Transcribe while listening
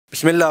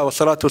Bismillah wa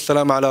salatu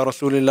wassalam ala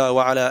Rasulillah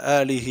wa ala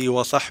alihi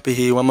wa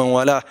sahbihi wa man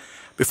wala.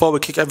 Before we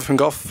kick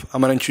everything off, I'm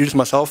going to introduce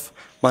myself.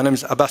 My name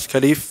is Abbas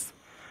Khalif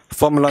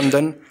from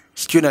London,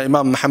 student at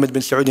Imam Muhammad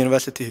bin Saud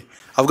University.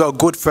 I've got a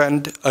good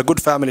friend, a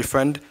good family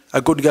friend, a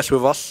good guest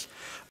with us,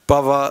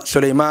 brother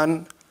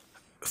Sulaiman,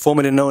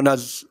 formerly known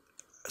as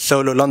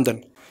Solo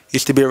LDN. He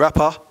used to be a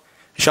rapper.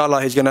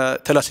 Inshallah, he's going to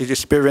tell us his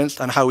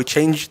experience and how he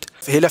changed.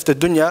 He left the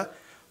dunya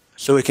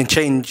so he can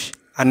change,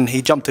 and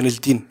he jumped in his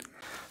deen.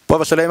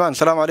 Brother Sulaiman,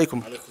 assalamu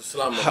alaikum. Alaikum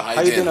salam.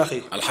 How you doing,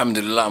 akhi?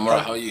 Alhamdulillah, I'm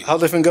alright. How are you?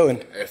 How's everything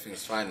going?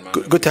 Everything's fine, man.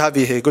 Good to have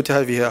you here. Good to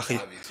have you here,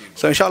 akhi.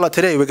 So inshallah,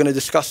 today we're going to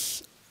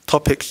discuss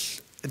topics,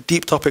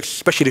 deep topics,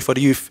 especially for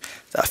the youth,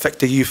 that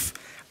affect the youth,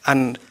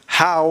 and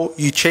how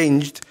you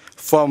changed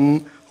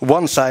from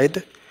one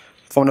side,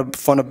 from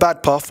a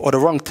bad path or the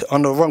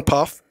wrong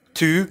path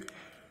to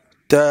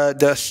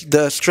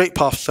the straight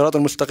path,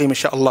 Sololdn mustaqim,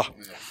 inshallah.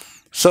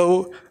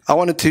 So I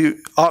wanted to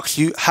ask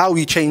you how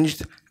you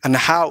changed and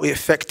how it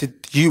affected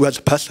you as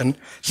a person,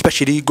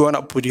 especially growing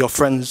up with your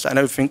friends and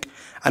everything,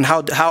 and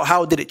how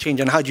did it change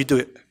and how did you do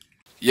it?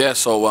 Yeah,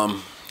 so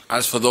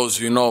as for those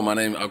who know my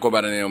name,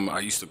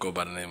 I used to go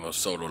by the name of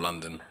Solo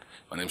LDN.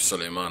 My name's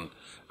Sulaiman,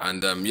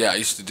 and yeah, I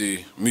used to do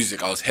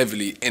music. I was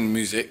heavily in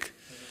music,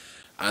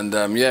 and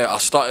yeah, I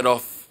started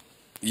off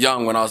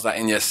young when I was like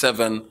in year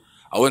 7.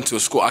 I went to a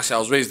school. Actually, I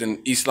was raised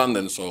in East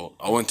London, so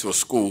I went to a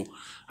school,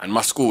 and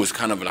my school was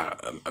kind of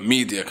like a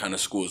media kind of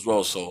school as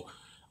well. So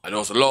and there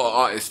was a lot of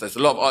artists. There's a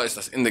lot of artists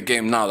that's in the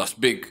game now that's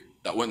big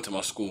that went to my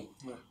school,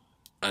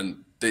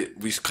 and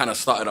we kind of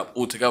started up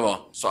all together.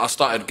 So I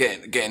started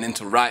getting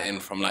into writing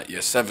from like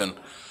year 7.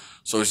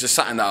 So it's just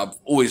something that I've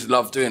always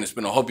loved doing. It's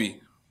been a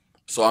hobby.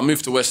 So I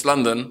moved to West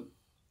London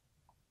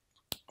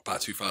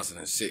about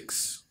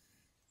 2006,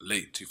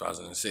 late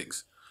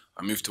 2006.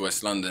 I moved to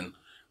West London.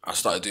 I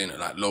started doing it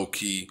like low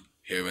key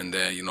here and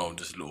there, you know,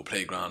 just a little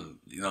playground.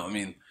 You know what I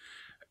mean?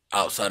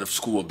 Outside of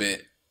school a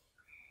bit.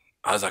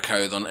 As I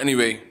carried on.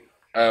 Anyway,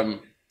 I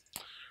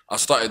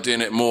started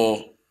doing it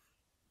more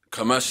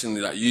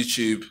commercially, like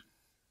YouTube,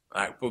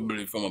 like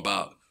probably from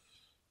about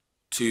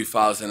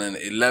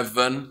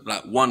 2011,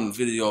 like one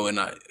video in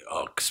like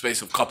a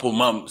space of a couple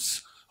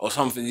months or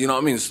something, you know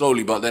what I mean,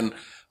 slowly. But then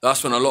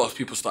that's when a lot of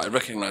people started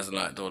recognizing,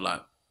 like, they were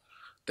like,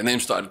 the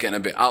name started getting a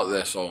bit out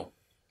there. So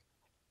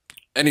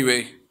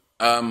anyway,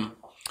 there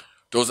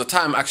was a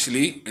time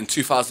actually in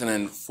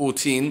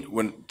 2014,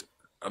 when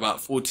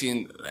about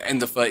 14,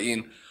 end of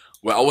 13,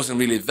 where I wasn't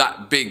really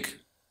that big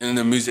in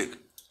the music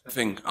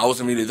thing. I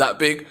wasn't really that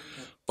big,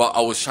 but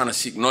I was trying to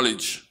seek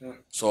knowledge.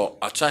 So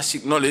I tried to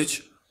seek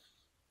knowledge,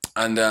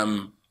 and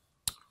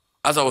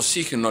as I was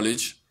seeking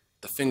knowledge,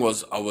 the thing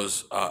was I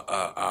was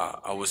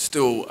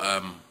still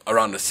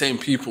around the same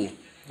people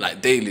like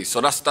daily.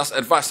 So that's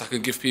advice I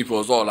could give people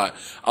as well. Like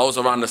I was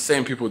around the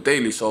same people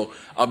daily. So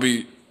I'll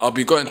be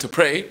going to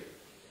pray,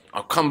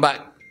 I'll come back,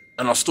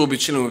 and I'll still be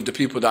chilling with the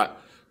people that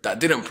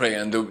didn't pray,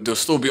 and they'll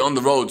still be on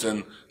the roads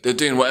and they're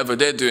doing whatever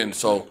they're doing.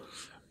 So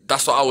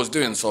that's what I was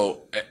doing.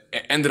 So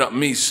it ended up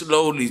me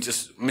slowly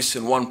just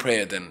missing one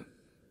prayer, then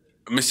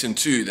missing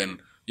 2, then,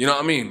 you know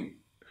what I mean?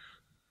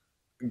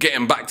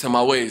 Getting back to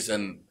my ways,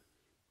 and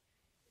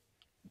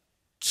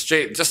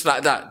straight, just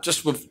like that,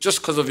 just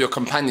because of your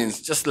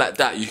companions, just like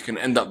that, you can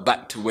end up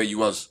back to where you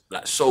was,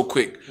 like so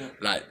quick.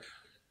 Like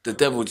the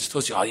devil just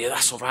tells you, oh yeah,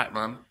 that's all right,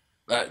 man.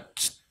 Like,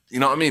 just, you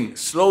know what I mean?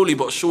 Slowly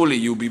but surely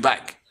you'll be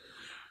back.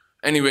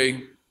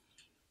 Anyway,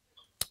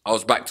 I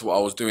was back to what I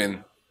was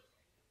doing,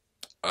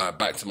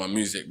 back to my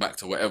music, back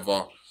to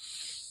whatever.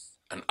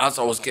 And as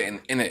I was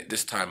getting in it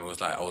this time, it was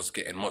like I was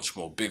getting much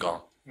more bigger.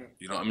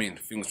 You know what I mean?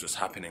 Things was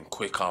happening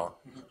quicker.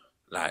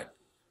 Like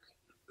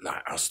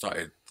I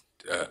started,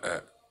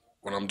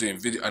 when I'm doing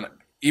video, and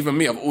even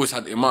me, I've always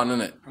had Iman,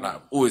 innit? Like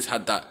I've always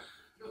had that,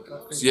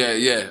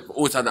 I've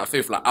always had that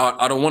faith. Like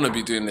I don't want to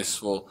be doing this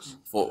for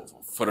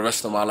the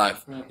rest of my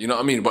life, you know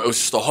what I mean? But it was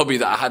just a hobby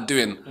that I had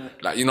doing,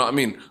 like, you know what I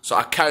mean? So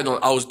I carried on,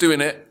 I was doing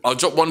it. I'll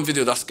drop one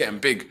video that's getting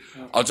big.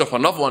 I'll drop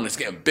another one that's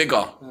getting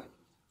bigger.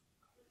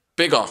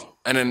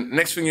 And then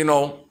next thing you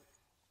know,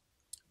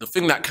 the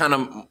thing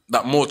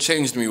that more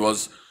changed me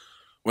was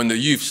when the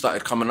youth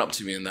started coming up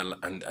to me,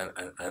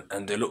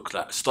 and they looked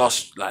like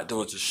stars, like they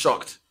were just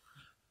shocked.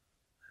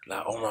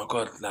 Like, oh my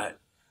God, like,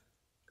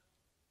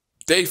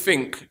 they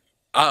think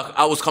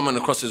I was coming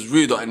across as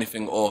rude or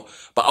anything,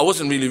 but I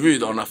wasn't really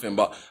rude or nothing,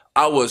 but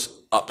I was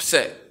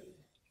upset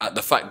at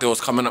the fact they was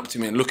coming up to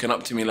me and looking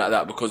up to me like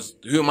that, because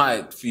who am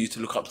I for you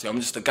to look up to? I'm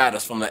just a guy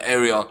that's from the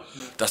area,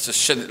 that's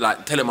just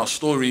like telling my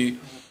story,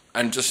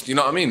 and just, you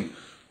know what I mean?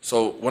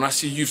 So when I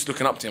see youths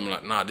looking up to him, I'm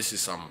like, nah, this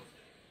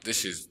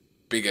is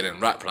bigger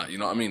than rap, like, you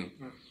know what I mean?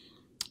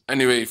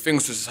 Anyway,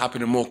 things was just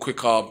happening more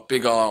quicker,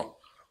 bigger,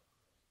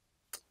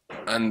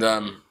 and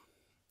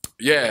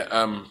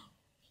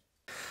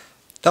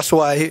that's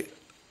why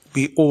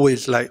we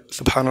always, like,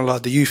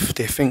 subhanAllah, the youth,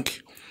 they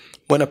think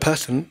when a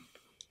person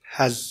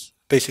has,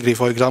 basically,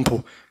 for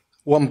example,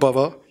 one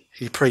brother,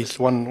 he prays,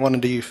 one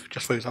of the youth,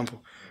 just for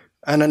example,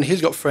 and then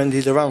he's got friends,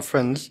 he's around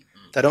friends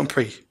that don't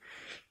pray.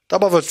 That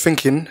brother's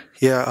thinking,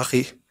 yeah,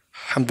 akhi,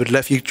 alhamdulillah,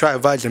 if you try to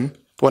advise him, the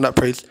one that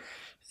prays,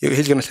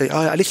 he's going to say,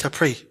 oh, at least I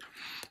pray.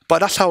 But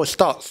that's how it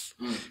starts.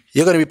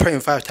 You're going to be praying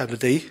 5 times a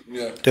day,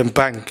 then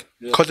bang.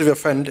 Because of your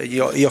friend,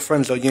 your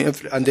friends,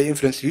 and they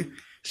influence you,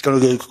 it's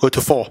going to go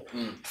to 4.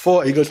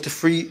 4, he goes to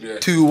 3,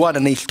 2, 1,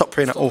 and then he stops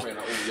praying at all.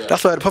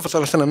 That's why the Prophet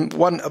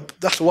ﷺ,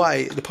 that's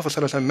why the Prophet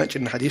ﷺ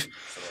mentioned in the hadith,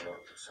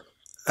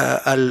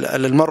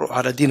 al-mar'u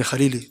ala din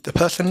khalili, the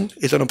person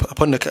is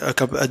upon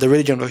the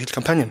religion of his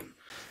companion,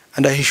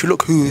 and that he should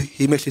look who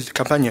he makes his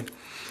companion.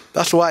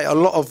 That's why a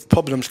lot of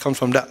problems come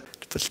from that.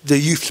 The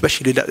youth,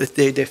 especially, that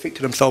they think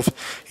to themselves,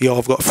 "Yo,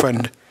 I've got a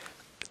friend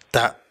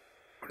that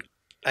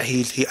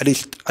he at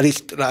least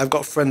like, I've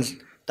got friends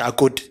that are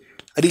good.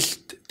 At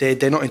least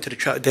they're not into the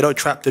trap. They don't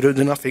trap. They don't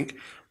do nothing.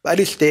 But at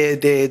least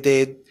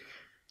they're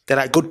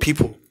like good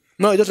people."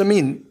 No, it doesn't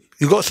mean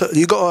you got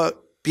to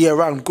be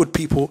around good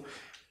people.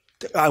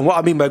 And what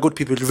I mean by good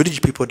people is religious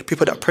people, the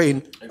people that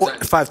pray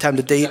 5 times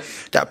a day,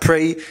 that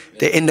pray,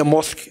 they're in the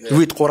mosque,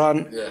 read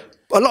Quran.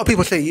 A lot of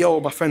people say, "Yo,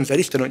 my friends, at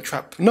least they don't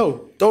trap."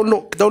 No, don't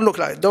look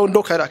at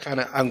that kind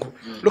of angle.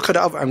 Look at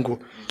the other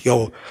angle.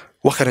 Yo,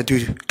 what can I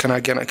do? Can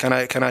I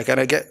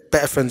get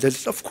better friends?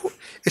 Of course,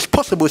 it's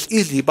possible. It's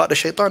easy, but the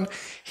shaitan,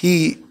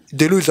 he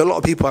deludes a lot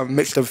of people and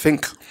makes them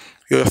think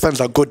your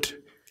friends are good,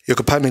 your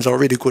companions are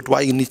really good.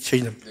 Why you need to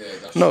change them?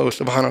 No,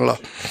 subhanallah.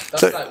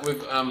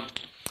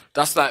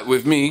 That's like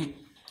with me.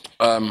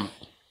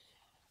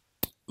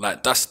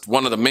 Like that's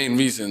one of the main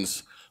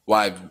reasons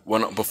why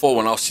when I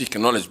was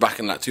seeking knowledge back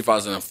in like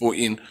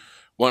 2014,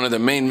 one of the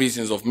main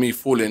reasons of me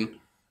falling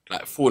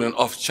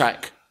off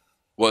track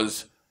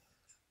was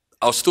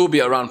I'll still be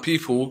around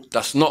people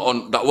that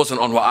wasn't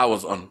on what I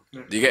was on.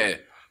 Do you get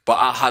it? But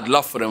I had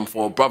love for them,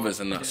 for brothers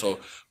and that. So,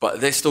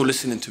 but they're still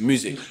listening to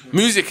music.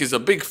 Music is a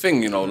big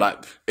thing, you know.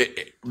 Like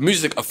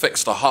music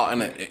affects the heart,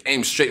 innit? It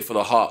aims straight for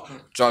the heart.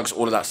 Drugs,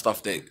 all of that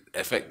stuff, they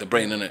affect the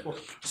brain, innit?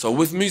 So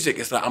with music,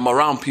 it's like I'm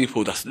around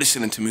people that's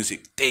listening to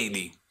music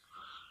daily.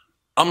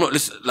 I'm not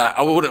listening. Like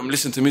I wouldn't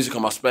listen to music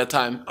on my spare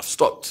time. I've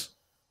stopped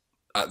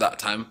at that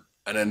time,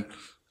 and then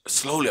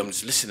slowly I'm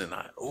just listening.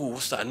 Like, oh,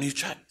 what's that? A new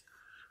track?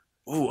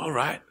 Oh, all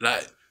right.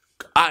 Like.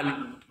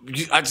 I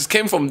just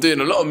came from doing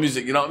a lot of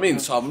music, you know what I mean?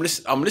 So I'm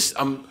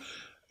listening,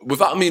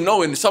 without me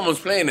knowing, someone's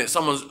playing it,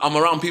 I'm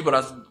around people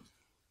that's,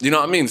 you know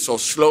what I mean? So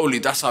slowly,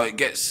 that's how it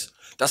gets.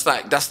 That's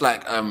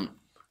like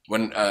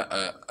when,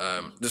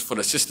 this for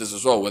the sisters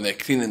as well, when they're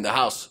cleaning the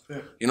house.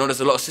 You know, there's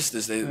a lot of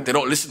sisters, they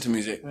don't listen to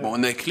music, but when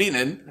they're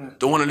cleaning,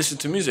 they want to listen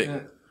to music.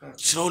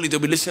 Slowly,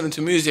 they'll be listening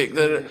to music.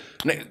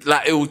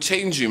 Like, it will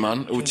change you,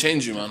 man. It will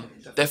change you, man.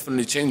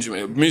 Definitely change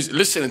you.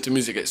 Listening to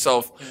music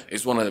itself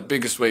is one of the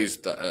biggest ways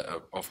that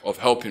of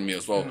helping me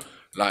as well.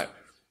 Like,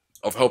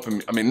 of helping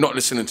me. I mean, not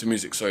listening to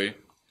music, sorry,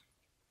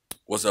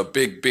 was a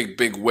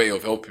big way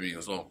of helping me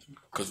as well.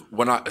 Because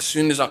as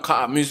soon as I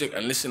cut out music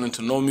and listening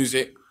to no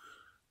music,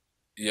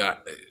 yeah,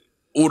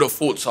 all the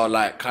thoughts are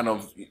like kind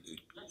of,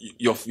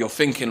 you're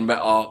thinking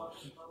better,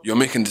 you're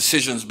making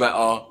decisions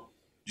better.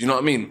 You know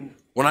what I mean?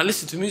 When I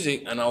listened to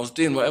music and I was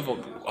doing whatever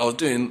I was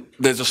doing,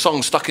 there's a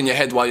song stuck in your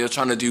head while you're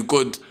trying to do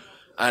good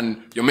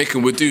and you're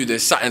making wudu,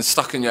 there's something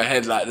stuck in your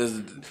head, like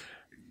there's,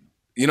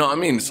 you know what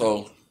I mean?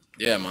 So,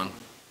 yeah, man.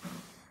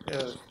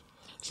 Yeah.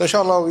 So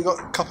inshallah, we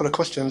got a couple of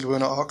questions we're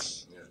gonna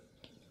ask.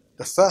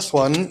 The first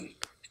one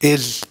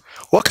is,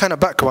 what kind of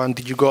background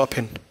did you grow up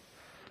in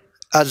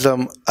as a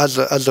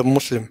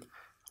Muslim?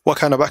 What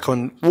kind of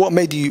background? What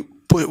made you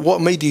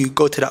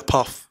go to that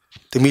path,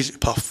 the music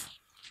path?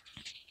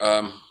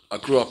 I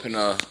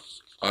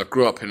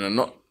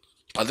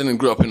didn't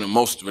grow up in a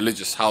most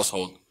religious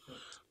household,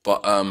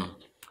 but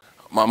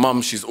my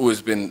mum, she's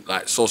always been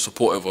like so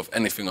supportive of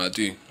anything I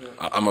do.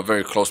 I'm a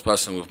very close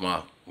person with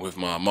my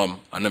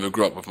mum. I never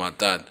grew up with my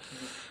dad,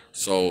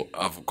 so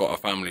I've got a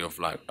family of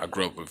like, I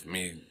grew up with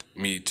me,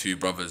 2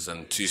 brothers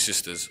and 2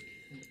 sisters.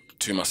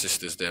 2 of my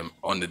sisters, they're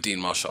on the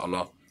deen,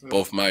 mashallah.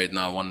 Both married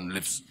now. One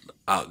lives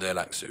out there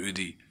like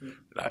Saudi.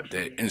 Like,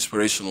 they're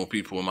inspirational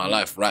people in my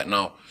life right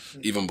now,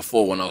 even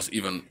before, when I was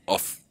even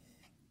off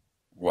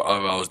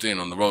whatever I was doing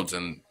on the roads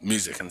and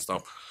music and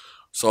stuff.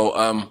 So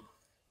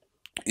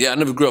yeah, I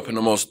never grew up in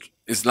the most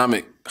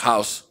Islamic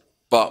house,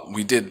 but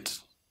we did,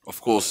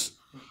 of course,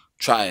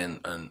 try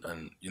and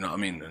you know what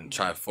I mean, and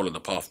try to follow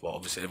the path. But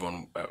obviously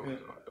everyone,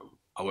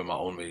 I went my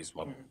own ways,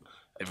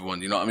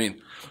 everyone, you know what I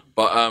mean?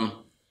 But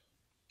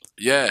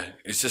yeah,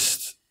 it's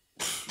just,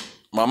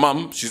 my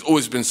mum, she's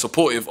always been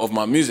supportive of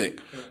my music.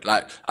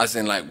 Like, as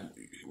in, like,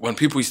 when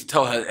people used to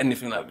tell her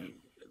anything, like,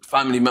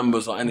 family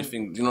members or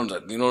anything, you know,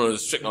 like, the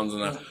strict ones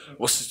and that,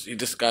 what's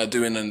this guy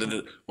doing? And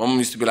my mum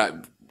used to be like,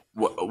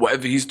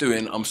 whatever he's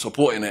doing, I'm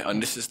supporting it,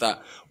 and this is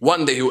that.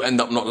 One day he'll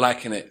end up not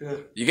liking it.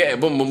 You get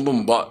it, boom, boom,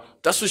 boom. But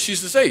that's what she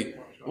used to say.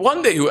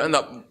 One day he'll end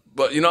up,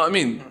 but you know what I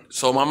mean?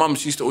 So my mum,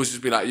 she used to always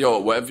just be like, yo,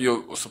 whatever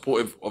you're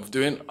supportive of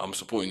doing, I'm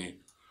supporting you.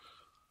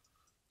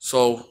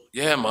 So,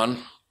 yeah, man.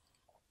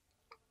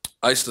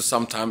 I used to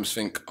sometimes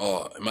think,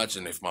 oh,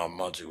 imagine if my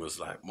Margie was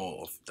like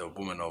more of the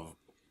woman of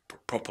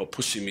proper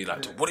pushing me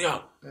like, what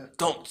are you?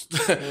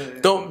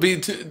 Don't be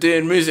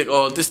doing music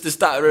or this,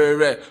 that,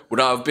 rare.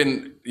 Would I have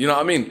been, you know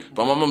what I mean?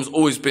 But my mum's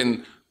always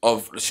been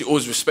she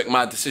always respect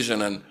my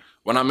decision. And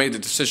when I made the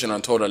decision, I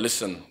told her,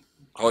 listen,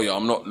 oh yeah,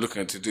 I'm not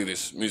looking to do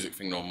this music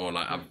thing no more.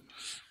 Like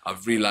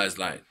I've realized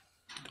like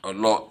a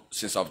lot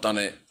since I've done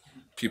it.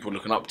 People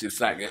looking up to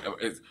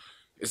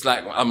it's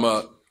like I'm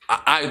a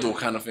idol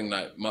kind of thing.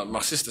 Like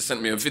my sister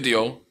sent me a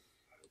video,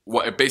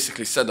 what it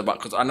basically said about,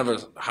 because I never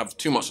have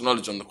too much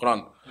knowledge on the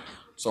Quran.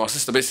 So my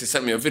sister basically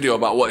sent me a video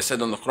about what it said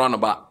on the Quran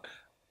about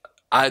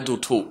idol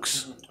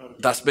talks.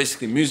 That's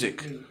basically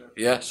music.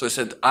 Yeah. So it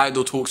said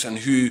idol talks and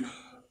who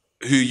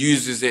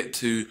uses it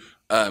to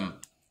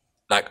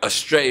like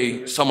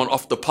astray someone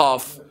off the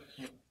path.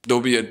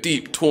 There'll be a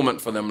deep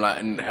torment for them, like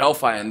in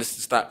hellfire and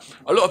this, that.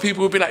 A lot of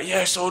people will be like,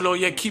 yeah, Solo,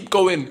 yeah, keep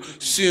going,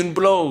 soon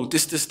blow,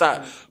 this,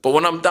 that. But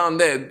when I'm down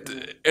there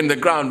in the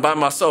ground by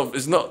myself,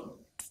 it's not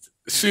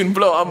soon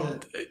blow.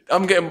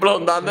 I'm getting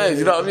blown down there.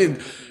 You know what I mean?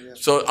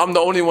 So I'm the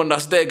only one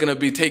that's there gonna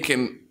be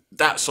taking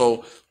that.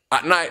 So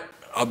at night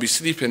I'll be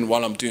sleeping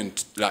while I'm doing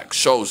like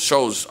shows.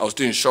 I was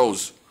doing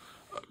shows.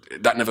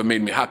 That never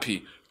made me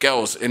happy.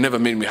 Girls, it never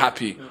made me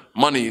happy.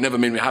 Money, it never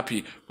made me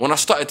happy. When I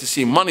started to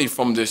see money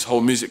from this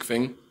whole music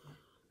thing,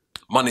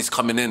 money's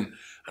coming in,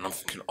 and I'm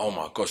thinking, oh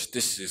my gosh,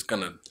 this is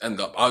gonna end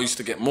up. I used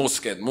to get more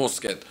scared,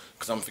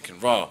 because I'm thinking,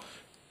 rah,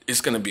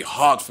 it's gonna be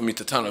hard for me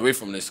to turn away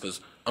from this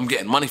because I'm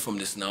getting money from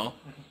this now.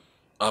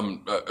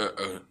 I'm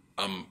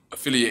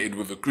affiliated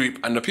with a group,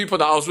 and the people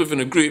that I was with in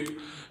the group,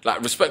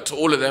 like respect to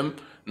all of them,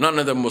 none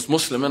of them was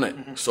Muslim,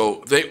 innit?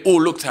 So they all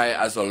looked at it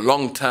as a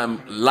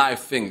long-term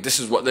life thing. This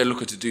is what they're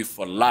looking to do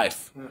for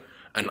life.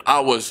 And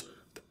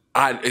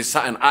it's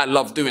something I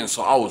love doing,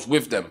 so I was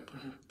with them.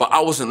 But I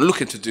wasn't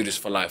looking to do this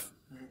for life.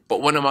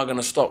 But when am I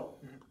gonna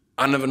stop?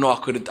 I never know. I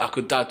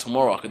could die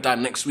tomorrow. I could die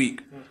next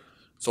week.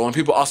 So when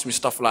people ask me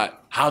stuff like,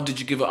 "How did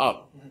you give it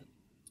up?"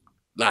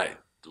 Like,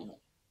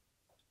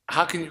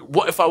 how can you?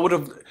 What if I would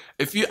have?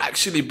 If you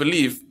actually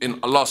believe in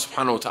Allah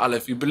Subhanahu wa Taala,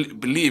 if you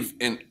believe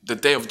in the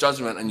Day of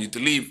Judgment, and you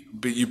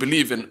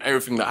believe in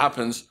everything that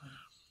happens,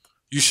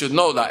 you should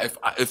know that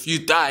if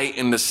you die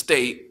in the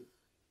state,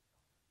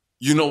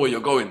 you know where you're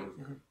going.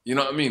 You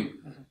know what I mean?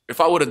 If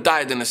I would have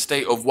died in a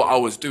state of what I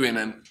was doing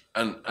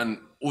and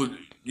all,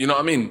 you know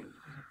what I mean?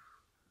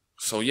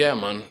 So yeah,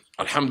 man.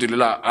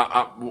 Alhamdulillah,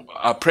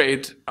 I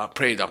prayed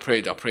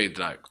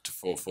like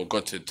for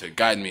God to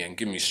guide me and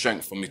give me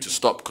strength for me to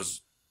stop,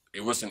 because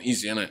it wasn't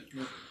easy, innit?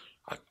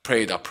 I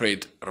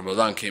prayed.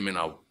 Ramadan came in.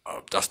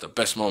 That's the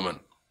best moment.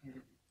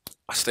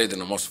 I stayed in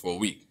the mosque for a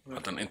week. I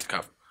done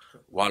intikaf.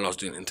 While I was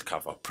doing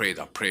intikaf, I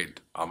prayed.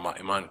 My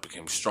iman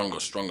became stronger.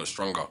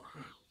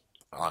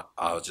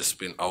 I was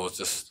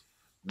just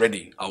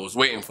ready. I was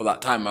waiting for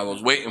that time. I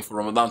was waiting for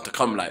Ramadan to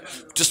come. Like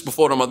just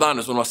before Ramadan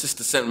is when my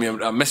sister sent me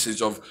a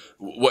message of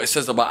what it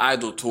says about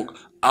idol talk.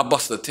 I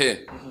bust a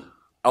tear.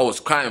 I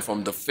was crying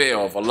from the fear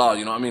of Allah,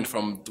 you know what I mean,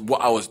 from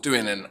what I was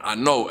doing. And I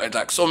know,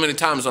 like so many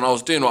times when I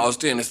was doing what I was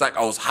doing, it's like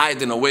I was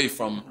hiding away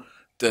from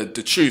the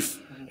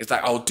truth. It's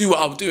like I'll do what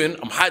I'm doing,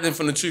 I'm hiding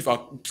from the truth.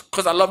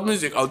 Because I love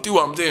music, I'll do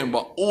what I'm doing,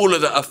 but all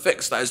of the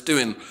effects that it's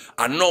doing,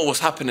 I know what's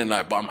happening,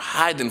 like, but I'm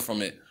hiding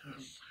from it.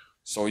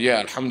 So yeah,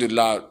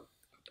 alhamdulillah,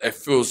 it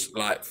feels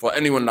like for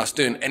anyone that's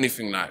doing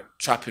anything like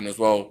trapping as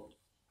well,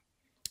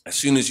 as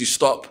soon as you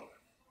stop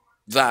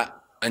that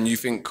and you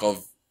think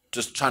of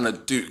just trying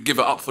to give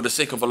it up for the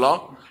sake of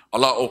Allah,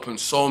 Allah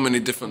opens so many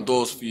different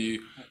doors for you,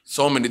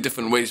 so many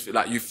different ways.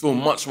 Like you feel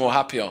much more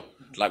happier.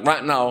 Like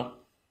right now,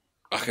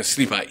 I can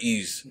sleep at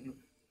ease.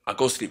 I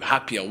go sleep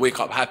happy. I wake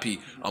up happy.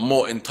 I'm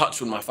more in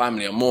touch with my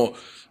family. I'm more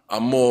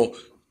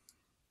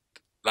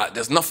like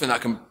there's nothing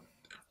that can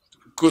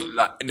good.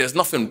 Like there's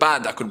nothing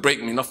bad that could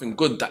break me. Nothing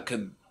good that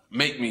could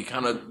make me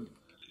kind of,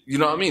 you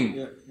know what I mean?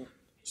 Yeah.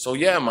 So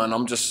yeah, man,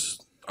 I'm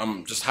just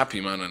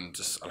happy, man, and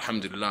just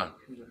alhamdulillah.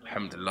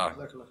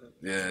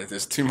 Yeah,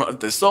 there's too much.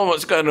 There's so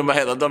much going on in my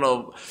head. I don't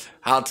know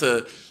how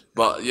to,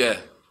 but yeah.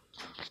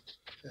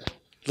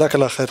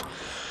 Jazakallah khair.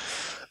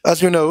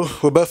 As you know,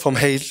 we're both from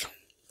Hayes.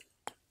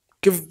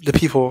 Give the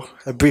people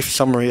a brief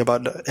summary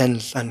about the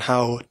ends and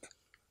how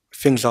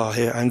things are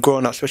here and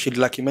growing up, especially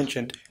like you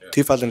mentioned,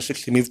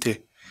 2006 you moved here.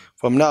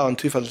 From now in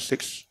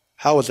 2006,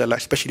 how was it like,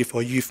 especially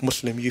for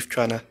Muslim youth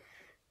trying to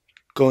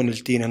go in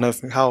this deen and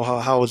everything?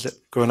 How was it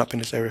growing up in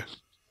this area?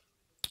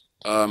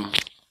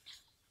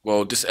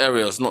 Well, this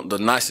area is not the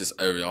nicest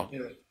area,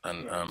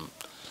 and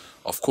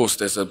of course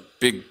there's a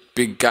big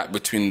gap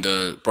between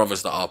the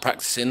brothers that are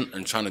practicing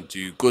and trying to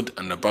do good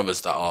and the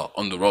brothers that are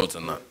on the roads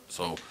and that.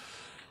 So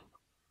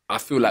I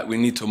feel like we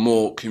need to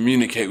more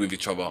communicate with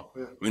each other.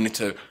 We need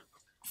to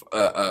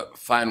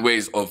find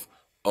ways of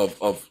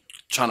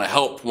trying to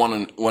help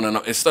one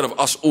another instead of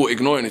us all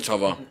ignoring each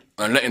other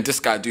and letting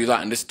this guy do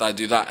that and this guy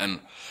do that. And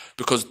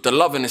because the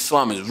love in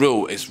Islam is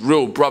real, it's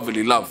real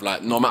brotherly love.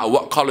 Like no matter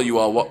what color you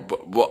are,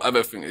 what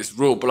everything, it's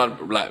real blood,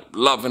 like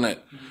love, innit?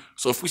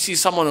 So if we see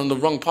someone on the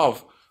wrong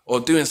path or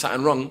doing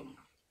something wrong,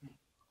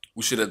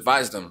 we should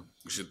advise them.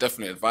 We should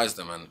definitely advise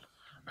them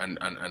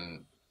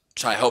and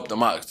try to help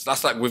them out.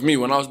 That's like with me,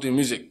 when I was doing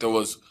music, there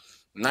was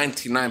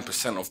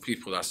 99% of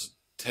people that's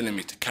telling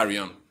me to carry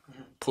on,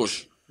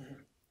 push.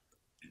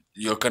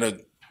 You're gonna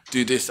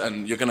do this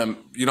and you're gonna,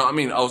 you know what I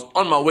mean? I was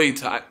on my way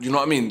to, you know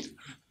what I mean?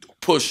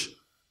 Push.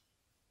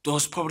 There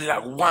was probably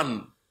like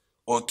 1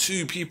 or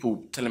 2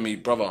 people telling me,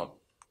 brother,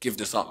 give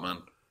this up, man.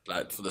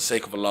 Like, for the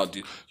sake of Allah,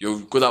 you're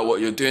good at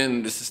what you're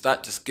doing, this is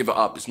that, just give it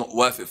up. It's not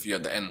worth it for you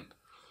at the end.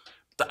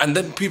 And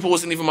then people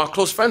wasn't even my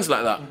close friends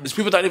like that. There's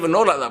people that I didn't even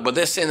know like that, but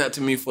they're saying that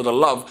to me for the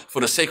love,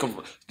 for the sake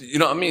of, you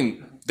know what I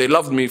mean? They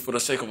loved me for the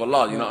sake of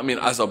Allah, you know what I mean?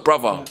 As a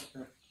brother.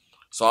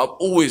 So I've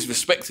always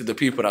respected the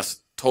people that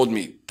told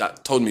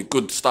me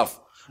good stuff.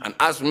 And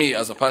as me,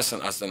 as a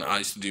person, as then I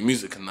used to do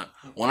music and that,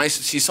 when I used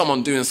to see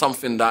someone doing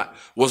something that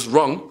was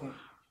wrong,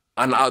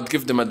 and I'd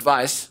give them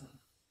advice,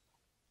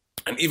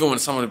 and even when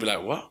someone would be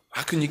like, what?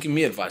 How can you give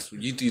me advice?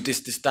 You do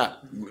this, this, that.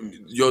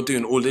 You're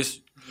doing all this.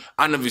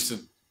 I never used to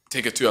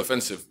take it too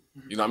offensive.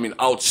 You know what I mean?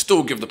 I would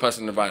still give the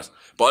person advice.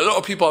 But a lot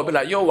of people would be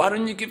like, yo, why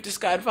don't you give this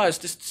guy advice?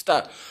 This,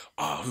 that.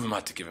 Oh, who am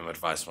I to give him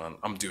advice, man?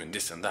 I'm doing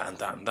this and that and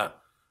that and that.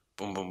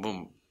 Boom, boom,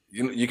 boom.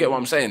 You get what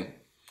I'm saying?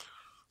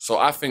 So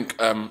I think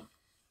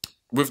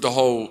with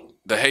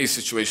the Hayes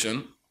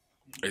situation,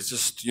 it's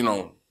just, you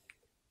know,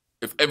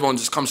 if everyone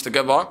just comes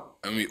together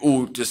and we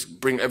all just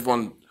bring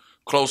everyone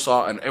closer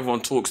and everyone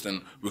talks,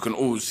 then we can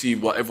all see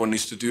what everyone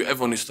needs to do.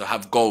 Everyone needs to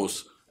have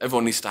goals.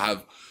 Everyone needs to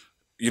have,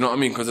 you know what I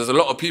mean? Because there's a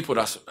lot of people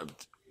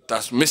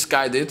that's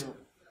misguided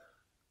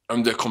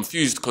and they're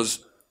confused.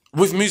 Because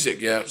with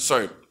music,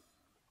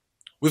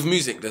 with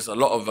music, there's a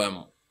lot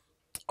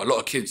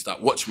of kids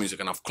that watch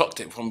music, and I've clocked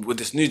it from with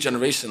this new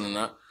generation and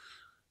that.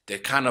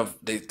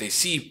 They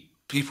see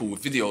people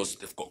with videos.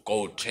 They've got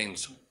gold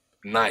chains,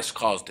 nice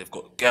cars. They've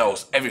got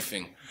girls,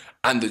 everything,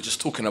 and they're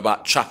just talking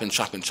about trapping.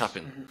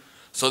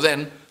 So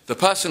then the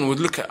person would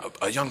look at,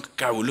 a young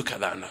guy would look at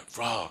that and like,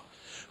 rah,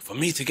 for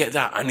me to get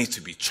that, I need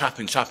to be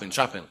trapping.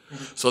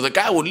 So the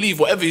guy would leave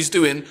whatever he's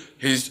doing,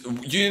 his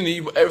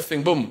uni,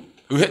 everything, boom.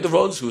 He'll hit the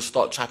roads, he'll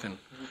start trapping.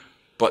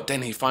 But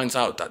then he finds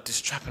out that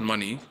this trapping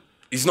money,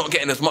 he's not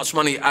getting as much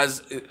money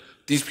as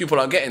these people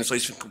are getting. So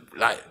he's thinking,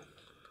 like,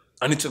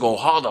 I need to go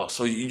harder.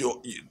 So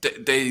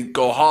they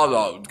go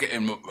harder,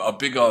 getting a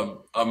bigger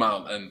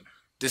amount and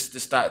this,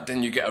 that.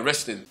 Then you get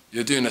arrested.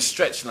 You're doing a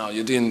stretch now.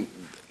 You're doing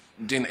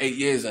 8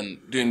 years and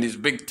doing this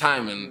big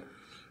time, and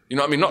you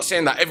know what I mean? Not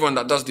saying that everyone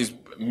that does these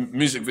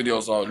music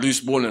videos are loose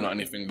balling or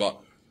anything, but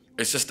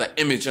it's just that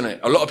image, innit?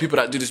 A lot of people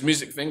that do this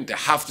music thing, they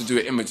have to do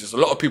it images. A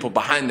lot of people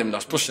behind them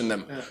that's pushing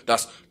them,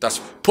 that's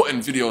putting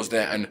videos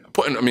there and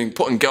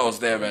putting girls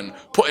there and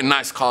putting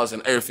nice cars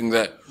and everything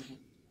there.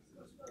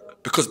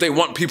 Because they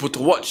want people to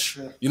watch.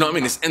 You know what I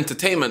mean? It's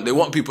entertainment, they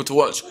want people to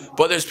watch.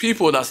 But there's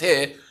people that's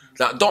here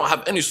that don't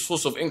have any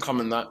source of income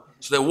in that.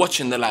 So they're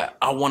watching, they're like,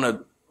 I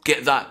wanna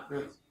get that.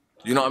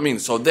 You know what I mean?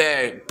 So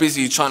they're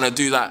busy trying to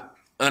do that.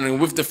 And then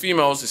with the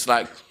females, it's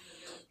like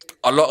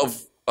a lot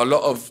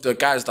of the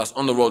guys that's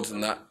on the roads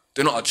and that,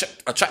 they're not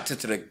attracted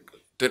to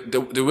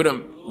they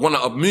wouldn't want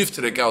to move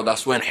to the girl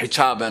that's wearing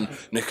hijab and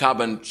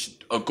niqab and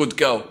a good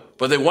girl.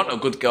 But they want a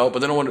good girl, but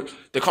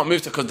they can't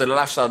move to because of the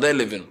lifestyle they're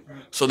living.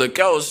 So the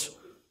girls,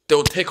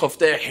 they'll take off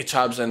their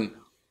hijabs and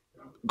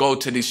go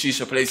to these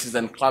shisha places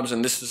and clubs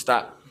and this is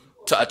that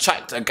to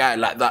attract a guy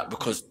like that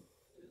because,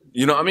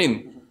 you know what I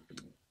mean?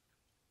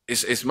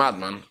 It's mad,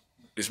 man.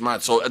 It's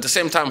mad. So at the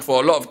same time,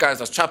 for a lot of guys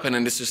that's trapping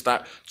and this is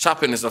that,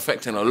 trapping is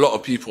affecting a lot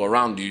of people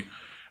around you,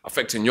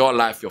 affecting your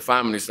life, your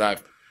family's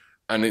life,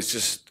 and it's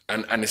just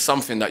and it's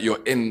something that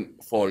you're in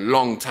for a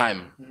long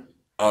time.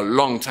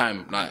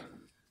 Like,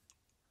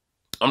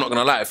 I'm not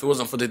gonna lie, if it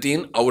wasn't for the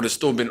deen, I would have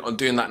still been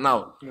doing that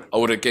now. I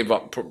would have gave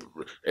up.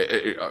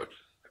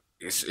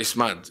 It's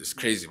mad. It's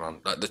crazy,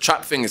 man. Like the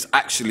trap thing is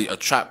actually a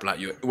trap.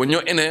 Like when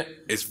you're in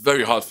it, it's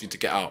very hard for you to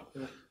get out.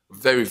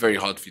 Very, very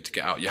hard for you to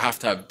get out. You have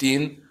to have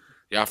deen,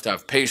 you have to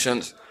have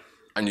patience,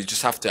 and you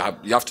just have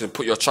to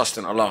put your trust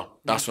in Allah.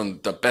 That's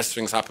when the best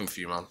things happen for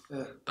you, man.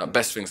 The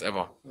best things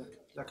ever.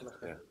 Yeah.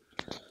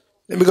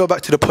 Let me go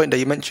back to the point that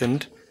you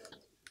mentioned,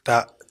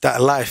 that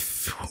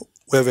life,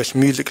 whether it's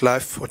music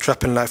life or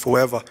trapping life or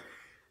whatever,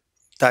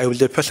 that it will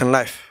depressing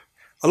life.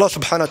 Allah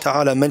subhanahu wa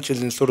ta'ala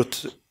mentions in Surah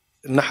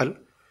Al-Nahl,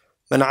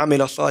 من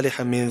عمل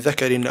صالحا من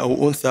ذكر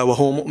أو أنثى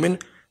وهو مؤمن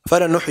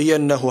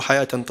فلنحيينه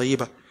حياة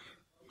طيبة.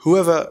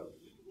 Whoever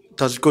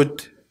does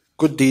good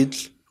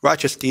deeds,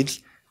 righteous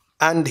deeds,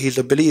 and he's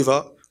a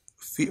believer,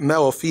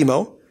 male or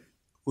female,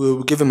 we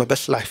will give him a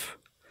blessed life.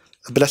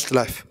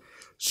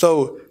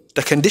 So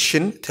the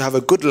condition to have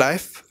a good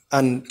life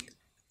and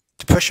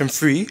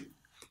depression-free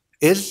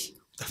is,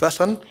 the first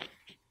one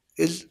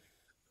is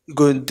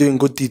doing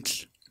good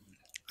deeds.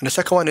 And the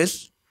second one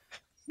is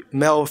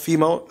male or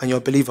female and you're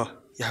a believer,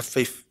 you have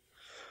faith.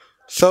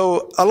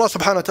 So Allah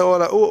subhanahu wa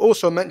ta'ala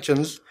also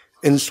mentions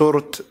in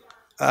Surah,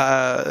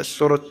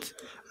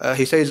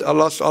 he says,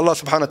 Allah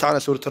subhanahu wa ta'ala,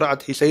 Surah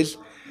Ra'd, he says,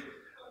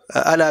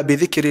 أَلَا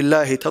بِذِكْرِ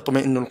اللَّهِ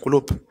تَطْمَئِنُّ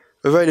الْقُلُوبِ.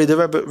 Verily the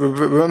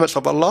remembrance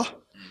of Allah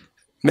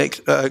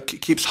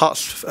keeps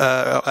hearts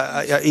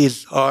at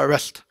ease or at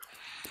rest.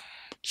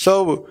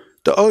 So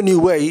the only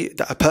way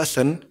that a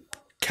person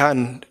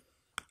can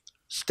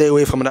stay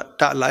away from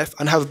that life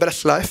and have a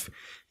blessed life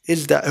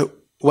is that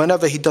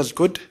whenever he does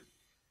good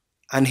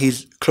and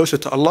he's closer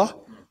to Allah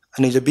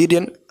and he's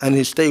obedient and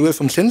he stay away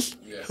from sins,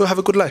 he'll have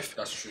a good life.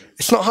 That's true.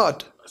 It's not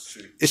hard. That's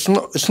true.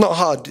 It's not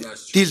hard.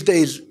 These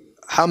days,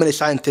 how many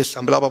scientists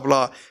and blah blah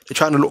blah, they're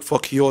trying to look for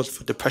cures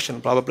for depression,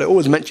 blah blah blah. They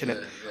always mention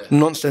it.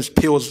 Nonsense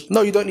pills.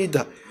 No, you don't need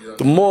that.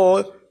 The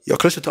more you're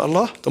closer to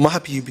Allah, the more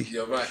happy you be.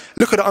 You're right.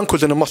 Look at the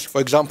uncles in the mosque, for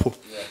example.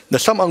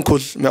 There's some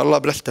uncles, may Allah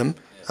bless them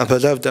and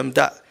preserve them,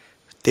 that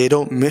they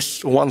don't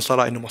miss one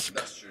salah in the mosque.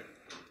 That's true.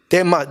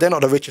 They're not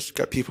the richest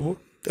people.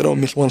 They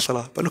don't miss one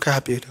salah. But look how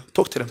happy they are.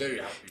 Talk to them.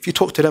 If you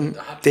talk to them,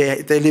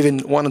 they live in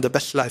one of the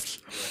best lives.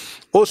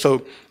 Also,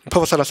 the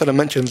Prophet ﷺ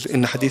mentions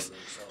in the hadith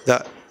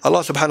that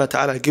Allah subhanahu wa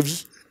ta'ala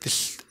gives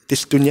this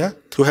dunya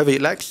to whoever he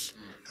likes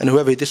and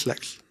whoever he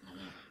dislikes.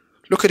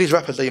 Look at these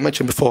rappers that you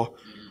mentioned before.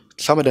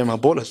 Some of them are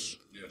ballers.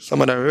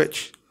 Some of them are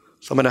rich.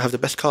 Some of them have the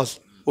best cars.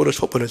 All those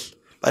footballers.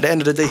 But at the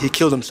end of the day, he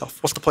killed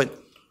himself. What's the point?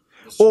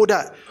 All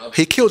that.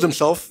 He kills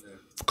himself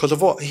because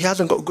of what? He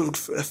hasn't got good,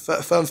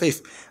 firm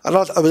faith.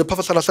 The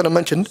Prophet ﷺ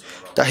mentioned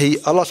that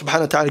Allah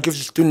subhanahu wa ta'ala gives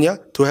this dunya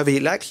to whoever he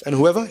likes and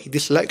whoever he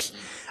dislikes.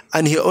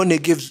 And he only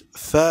gives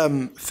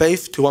firm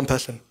faith to one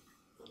person.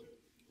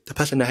 The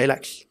person that he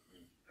likes.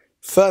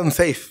 Firm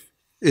faith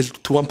is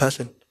to one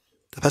person.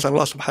 The person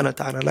Allah subhanahu wa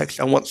ta'ala likes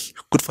and wants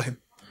good for him.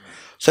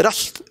 So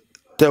that's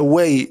the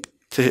way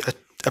to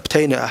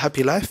obtain a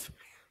happy life.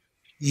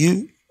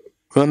 You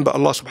remember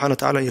Allah subhanahu wa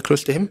ta'ala, you're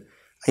close to him,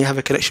 and you have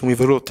a connection with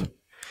the Lord.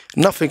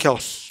 Nothing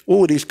else.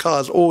 All these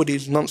cars, all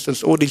these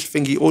nonsense, all these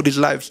thingy, all these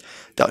lives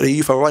that the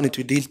youth are running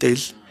to these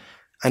days,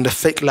 and the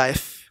fake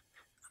life,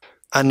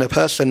 and the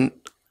person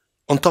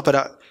on top of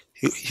that,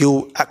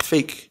 he'll act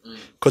fake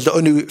because the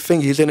only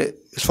thing he's in it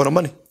is for the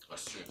money.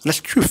 And that's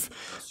the truth.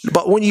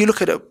 But when you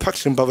look at the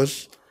practicing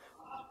brothers,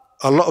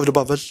 a lot of the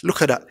brothers,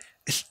 look at that.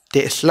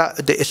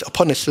 It's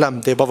upon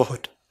Islam, their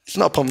brotherhood. It's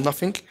not upon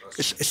nothing.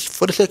 It's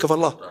for the sake of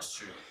Allah.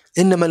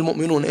 إِنَّمَا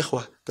الْمُؤْمِنُونَ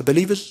إِخْوَةٌ. The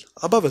believers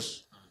are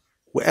brothers.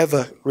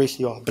 Whatever race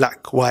you are,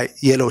 black, white,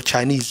 yellow,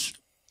 Chinese,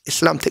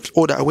 Islam takes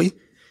all that away.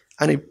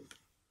 And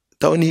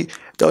the only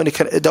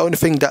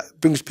thing that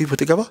brings people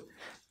together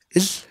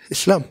is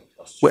Islam.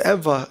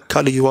 Whatever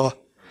color you are,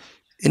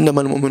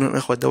 إِنَّمَا الْمُؤْمِنُونَ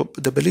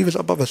إِخْوَةٌ. The believers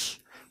are brothers.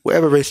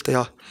 Whatever race they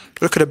are.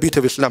 Look at the beauty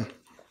of Islam.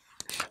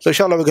 So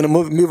inshallah we're going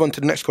to move on to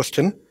the next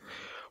question.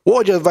 What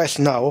would your advice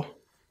now,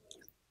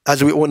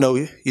 as we all know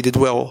you did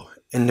well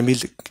in the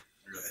music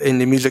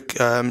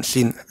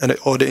scene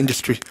or the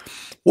industry,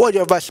 what would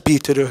your advice be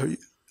to the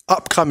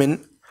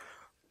upcoming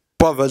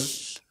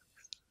brothers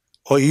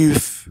or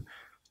youth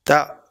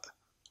that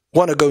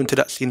want to go into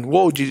that scene?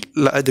 What would you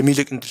like the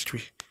music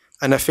industry?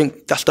 And I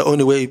think that's the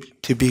only way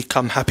to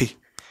become happy.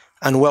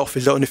 And wealth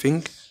is the only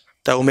thing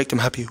that will make them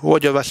happy. What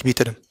would your advice be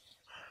to them?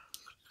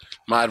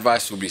 My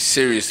advice would be,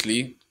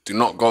 seriously, do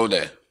not go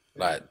there.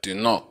 Do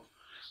not.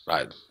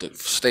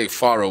 Stay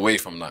far away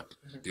from that.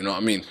 You know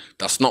what I mean?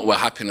 That's not where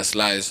happiness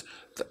lies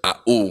at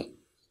all.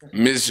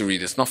 Misery,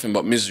 there's nothing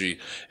but misery.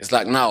 It's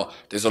like now,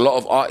 there's a lot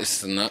of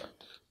artists and that,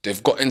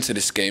 they've got into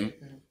this game,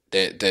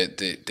 they've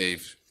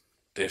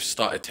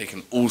started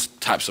taking all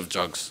types of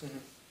drugs.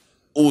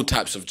 All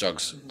types of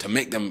drugs to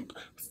make them,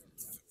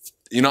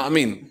 you know what I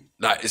mean?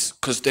 It's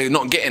because they're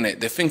not getting it.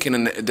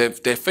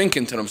 They're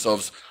thinking to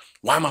themselves,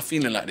 why am I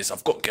feeling like this?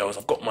 I've got girls,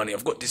 I've got money,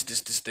 I've got this.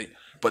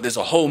 But there's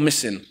a hole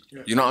missing.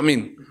 You know what I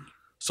mean?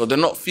 So they're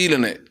not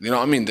feeling it. You know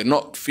what I mean? They're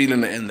not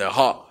feeling it in their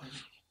heart.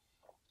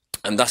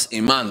 And that's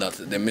Iman that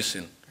they're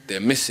missing.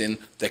 They're missing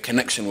their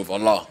connection with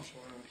Allah.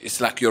 It's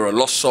like you're a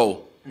lost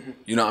soul.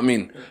 You know what I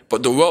mean?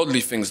 But the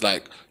worldly things,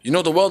 the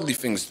worldly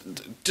things,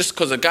 just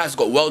because a guy's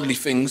got worldly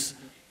things,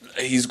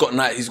 he's got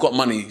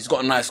money, he's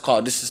got a nice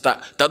car, this is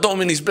that don't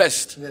mean he's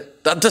blessed.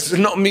 That does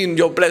not mean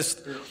you're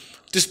blessed.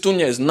 This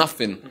dunya is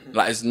nothing.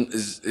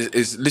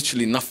 Is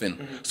literally nothing.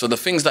 So the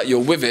things that you're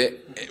with in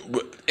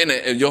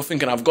it, you're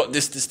thinking, I've got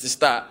this,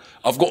 that.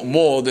 I've got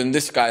more than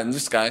this guy and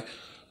this guy.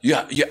 You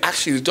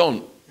actually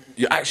don't.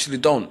 You actually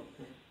don't.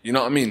 You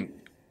know what I mean?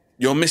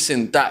 You're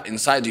missing that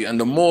inside you. And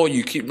the more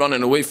you keep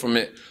running away from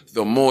it,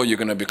 the more you're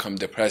going to become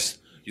depressed.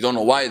 You don't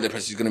know why you're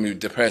depressed. You're going to be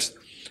depressed.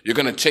 You're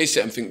going to chase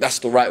it and think that's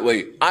the right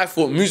way. I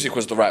thought music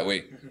was the right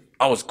way.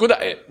 I was good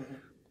at it.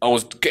 I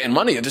was getting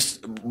money,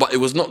 but it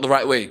was not the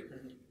right way.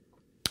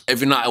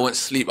 Every night I went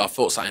to sleep, I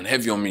felt something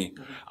heavy on me.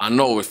 I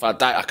know if I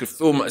die, I could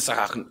feel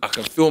I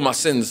can feel my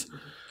sins.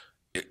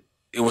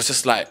 It was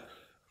just like,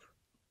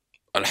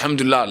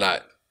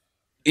 alhamdulillah,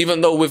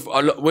 even though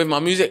with my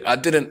music, I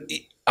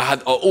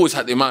always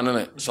had the Iman in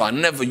it. So I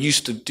never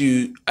used to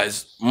do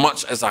as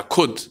much as I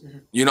could.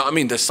 You know what I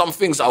mean? There's some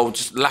things I would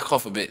just lack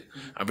off a bit.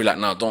 I'd be like,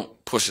 no,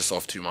 don't push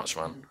yourself too much,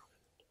 man.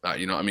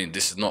 You know what I mean?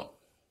 This is not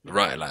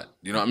right,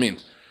 you know what I mean?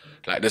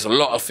 There's a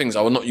lot of things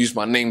I would not use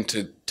my name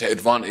to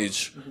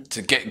advantage,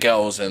 to get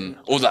girls and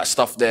all that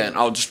stuff there. And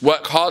I'll just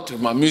work hard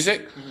with my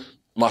music,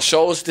 my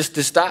shows, this,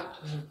 that,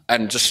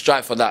 and just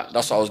strive for that.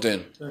 That's what I was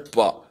doing.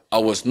 But I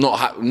was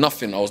not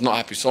nothing. I was not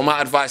happy. So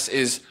my advice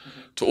is,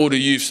 to all the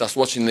youths that's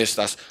watching this,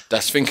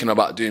 that's thinking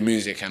about doing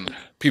music, and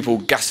people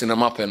gassing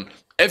them up, and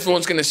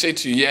everyone's gonna say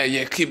to you,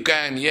 yeah, keep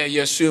going,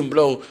 yeah, soon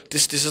blow,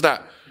 this is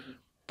that.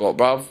 But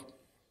bruv,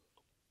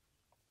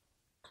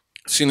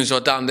 as soon as you're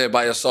down there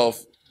by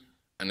yourself,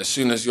 and as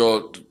soon as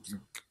you're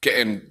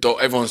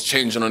everyone's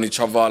changing on each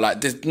other,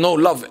 like there's no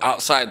love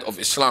outside of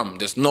Islam.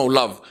 There's no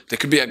love. There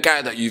could be a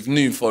guy that you've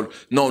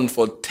known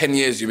for 10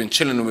 years, you've been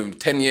chilling with him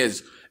 10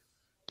 years,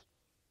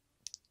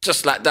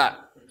 just like that.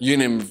 You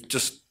and him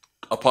just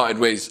parted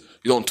ways.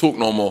 You don't talk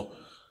no more.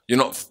 You're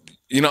not,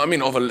 you know what I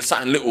mean, over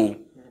something little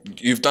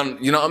you've done,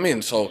 you know what I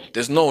mean? So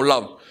there's no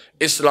love.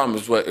 Islam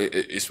is where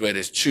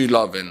there's true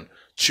love and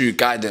true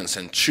guidance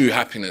and true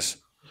happiness.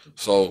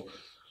 So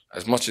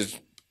as much as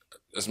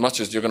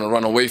you're going to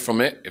run away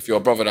from it, if you're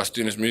a brother that's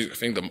doing this music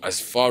thing, as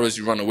far as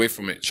you run away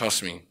from it,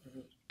 trust me,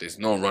 there's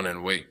no running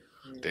away.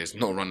 There's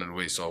no running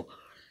away. So,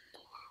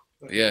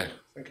 yeah.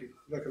 Thank you.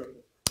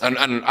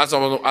 And as I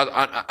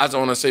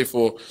want to say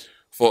for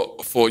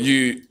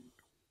you,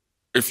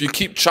 if you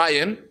keep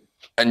trying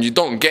and you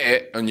don't get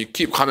it and you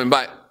keep coming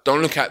back,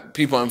 don't look at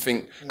people and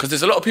think, because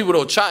there's a lot of people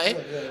that'll try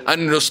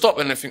and they'll stop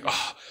and they think,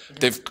 oh,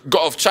 they've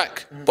got off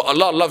track. But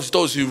Allah loves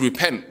those who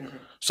repent.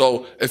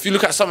 So if you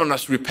look at someone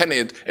that's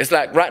repented, it's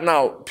like right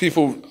now,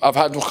 I've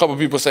had a couple of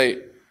people say,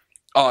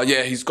 oh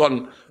yeah, he's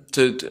gone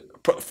to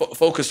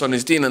focus on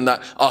his deen and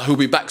that, oh, he'll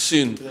be back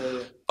soon,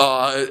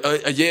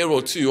 a year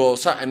or two or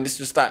something, this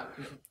is that.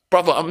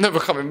 Brother, I'm never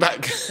coming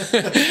back. Do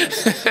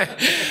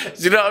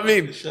you know what I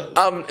mean?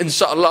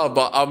 Inshallah,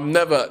 but I'm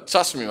never,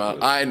 trust me man,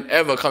 I ain't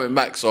ever coming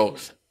back. So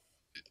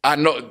I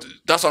know,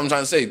 that's what I'm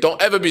trying to say.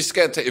 Don't ever be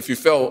scared if you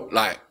feel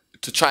like,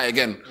 to try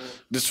again.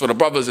 This is for the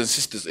brothers and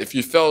sisters. If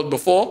you failed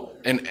before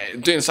and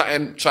doing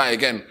something, try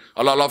again.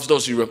 Allah loves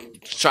those who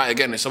try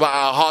again. It's about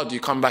how hard you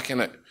come back in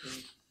it.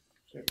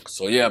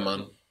 So yeah,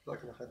 man.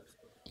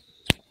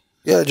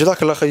 Yeah,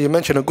 Jazakallah khair, you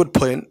mentioned a good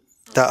point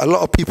that a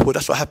lot of people,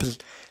 that's what happens.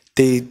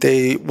 They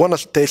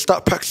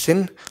start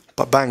practicing,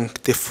 but bang,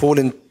 they fall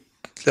into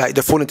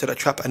the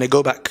trap and they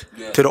go back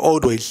to the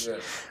old ways.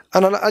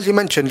 And as you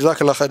mentioned,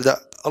 Jazakallah khair, that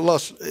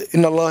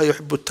Inna Allah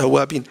yuhibbu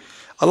at-tawwabin.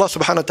 Allah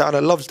subhanahu wa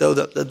ta'ala loves those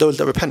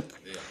that repent,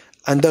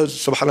 and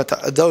those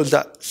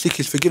that seek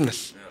His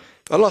forgiveness.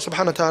 Allah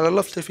subhanahu wa ta'ala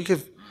loves to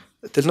forgive.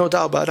 There's no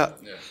doubt about that.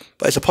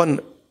 But it's upon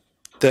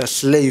the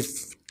slave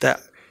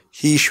that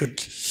he should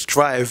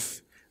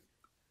strive,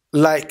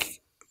 like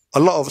a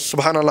lot of,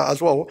 subhanallah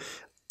as well,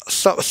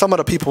 some of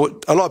the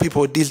people, a lot of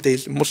people these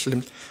days,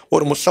 Muslims,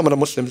 or some of the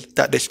Muslims,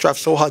 that they strive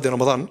so hard in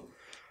Ramadan,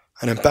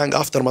 and then bang,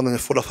 after Ramadan they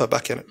fall off her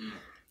back in it.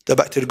 They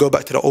go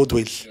back to the old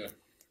ways.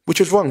 Which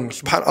is wrong.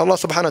 Allah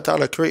subhanahu wa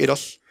ta'ala created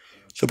us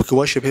so we can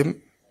worship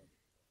Him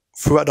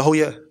throughout the whole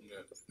year,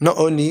 not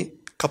only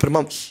a couple of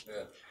months.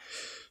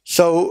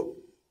 So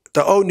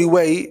the only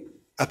way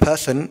a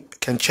person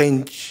can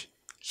change,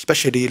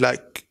 especially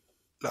like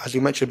as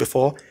you mentioned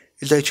before,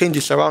 is they change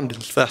his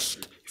surroundings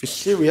first. If he's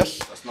serious,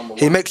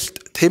 he makes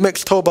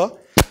tawbah,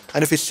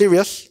 and if he's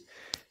serious,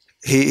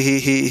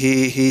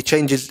 he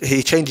changes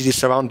his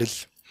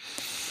surroundings.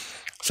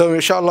 So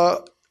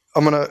inshallah,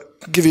 I'm gonna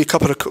give you a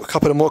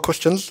couple of more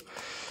questions.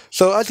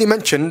 So as you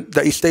mentioned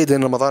that you stayed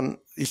in Ramadan,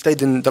 you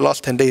stayed in the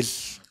last 10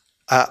 days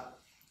at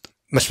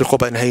Masjid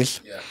Quba in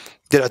Hayes,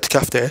 did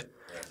i'tikaf there.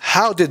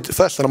 How did the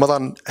first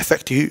Ramadan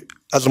affect you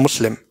as a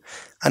Muslim,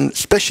 and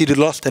especially the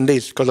last 10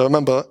 days? Because I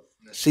remember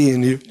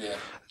seeing you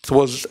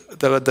towards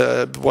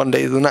the one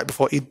day, the night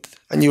before Eid,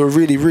 and you were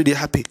really, really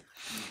happy.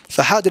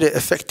 So how did it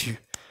affect you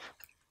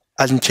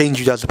and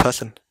change you as a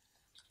person?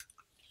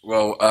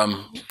 Well,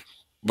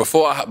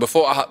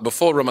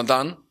 before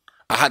Ramadan,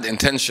 I had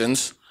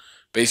intentions,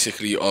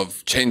 basically,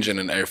 of changing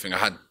and everything. I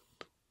had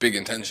big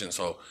intentions.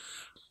 So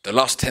the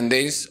last 10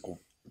 days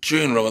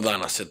during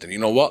Ramadan, I said, you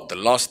know what? The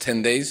last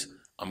 10 days,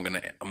 I'm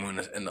gonna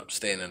end up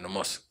staying in the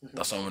mosque.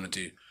 That's what I'm gonna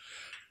do.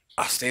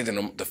 I stayed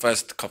in the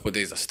first couple of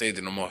days. I stayed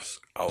in the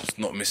mosque. I was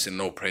not missing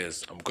no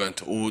prayers. I'm going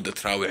to all the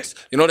tarawihs.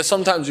 You know, there's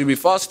sometimes you'll be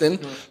fasting,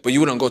 but you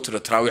wouldn't go to the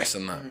tarawihs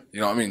and that.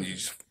 You know what I mean?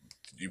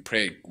 You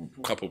pray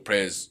a couple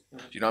prayers.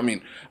 You know what I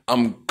mean?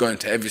 I'm going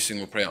to every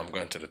single prayer. I'm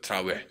going to the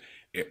tarawih.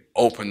 It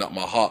opened up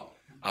my heart.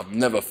 I've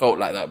never felt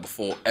like that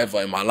before,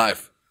 ever in my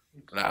life.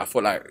 Like, I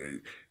felt like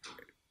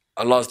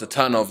Allah's the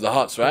turner of the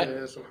hearts, right?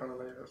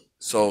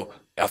 So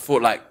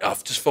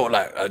I've just felt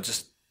like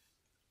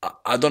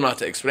I don't know how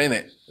to explain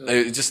it.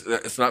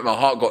 It's like my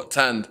heart got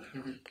turned.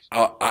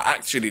 I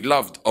actually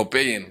loved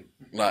obeying,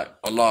 like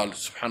Allah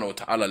subhanahu wa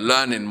ta'ala,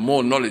 learning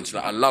more knowledge.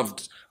 Like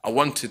I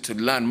wanted to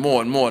learn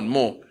more and more and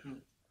more.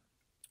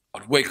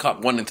 I'd wake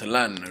up wanting to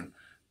learn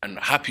and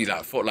happy. Like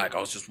I felt like I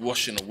was just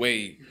washing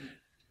away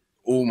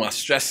all my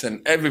stress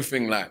and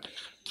everything. Like,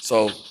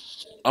 so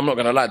I'm not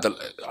gonna lie.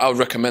 I would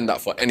recommend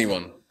that for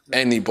anyone,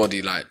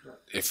 anybody. Like,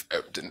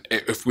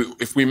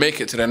 if we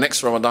make it to the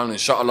next Ramadan,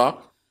 inshallah,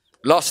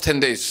 last 10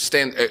 days,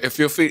 staying. If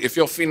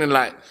you're feeling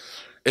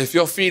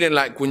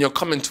like when you're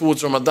coming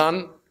towards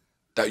Ramadan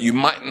that you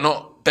might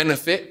not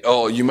benefit,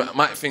 or you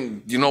might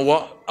think, you know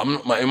what,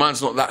 my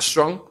iman's not that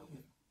strong.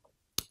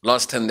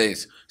 Last 10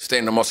 days, stay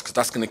in the mosque, because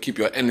that's going to keep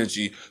your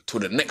energy till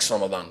the next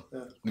Ramadan.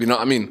 You know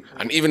what I mean?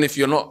 And even if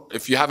you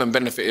haven't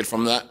benefited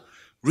from that,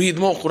 read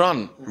more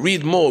Quran,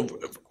 read more,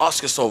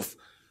 ask yourself,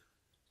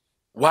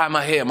 why am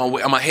I here?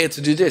 Am I here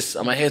to do this?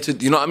 Am I here to,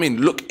 you know what I mean?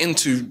 Look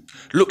into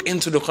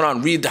the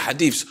Quran, read the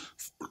hadiths,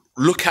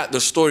 look at the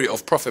story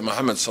of Prophet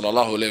Muhammad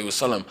sallallahu alaihi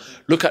wasallam.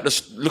 Look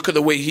at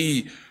the way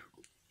he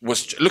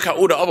was. Look at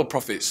all the other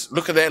prophets.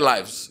 Look at their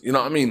lives. You know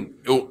what I mean?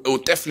 It will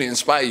definitely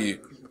inspire you.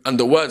 And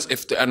the words,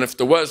 if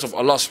the words of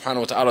Allah subhanahu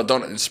wa ta'ala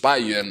don't inspire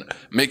you and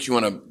make you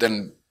wanna,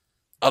 then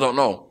I don't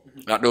know.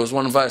 Like there was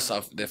one verse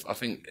I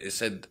think it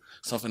said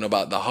something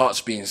about the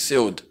hearts being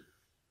sealed.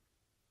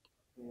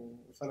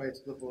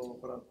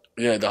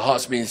 Yeah, the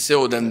heart's being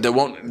sealed, and they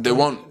won't.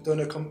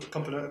 Don't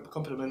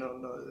compliment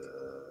on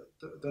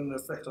don't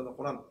reflect on the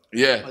Quran.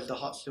 Yeah, like the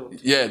heart's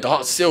sealed. Yeah, the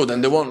heart's sealed,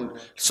 and they won't.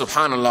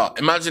 Subhanallah.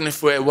 Imagine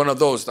if we're one of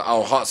those that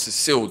our hearts is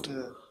sealed.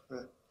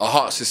 Our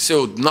hearts is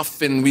sealed.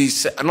 Nothing we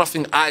say,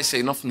 nothing I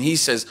say, nothing he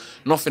says,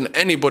 nothing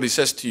anybody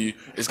says to you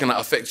is gonna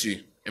affect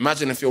you.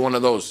 Imagine if you're one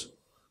of those.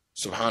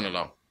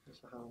 Subhanallah.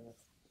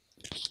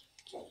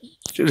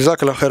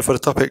 Jazakallah khair for the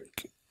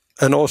topic,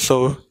 and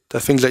also the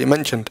things that you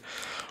mentioned.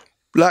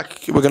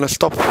 Like, we're going to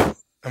stop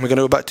and we're going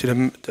to go back to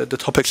the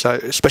topics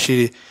that,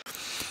 especially,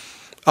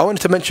 I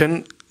wanted to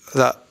mention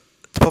that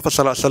the Prophet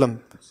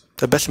ﷺ,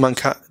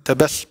 the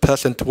best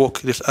person to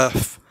walk this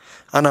earth,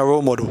 and our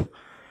role model,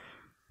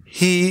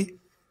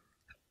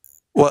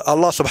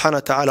 Allah subhanahu wa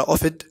ta'ala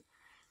offered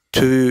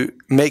to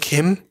make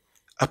him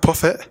a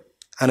prophet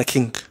and a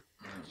king,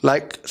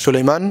 like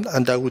Sulaiman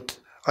and Dawood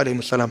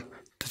alayhi salam,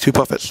 the two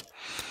prophets.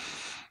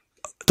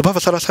 The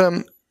Prophet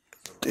ﷺ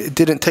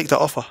didn't take the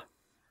offer.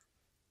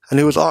 And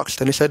he was asked,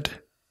 and he said,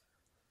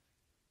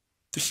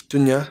 "This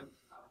dunya."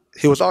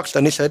 He was asked,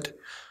 and he said,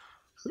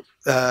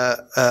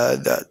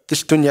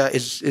 "This dunya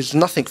is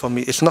nothing for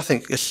me. It's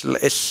nothing. It's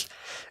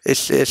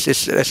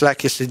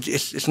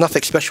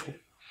nothing special."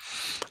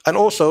 And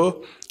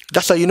also,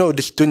 that's how you know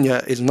this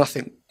dunya is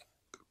nothing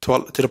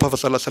to the Prophet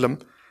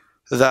ﷺ.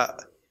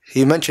 That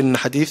he mentioned in the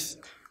hadith,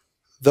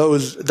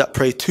 those that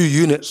pray 2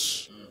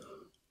 units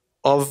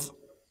of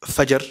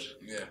Fajr,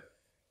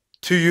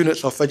 2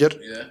 units of Fajr.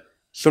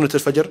 Sunnat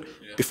al-Fajr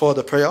before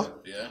the prayer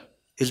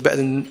is better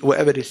than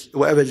whatever is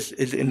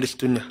in this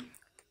dunya.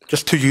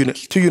 Just 2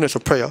 units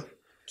of prayer.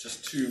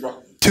 Just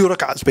 2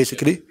 rak'ats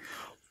basically.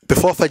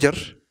 Before Fajr,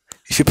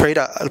 if you pray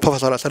that, the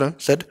Prophet ﷺ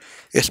said,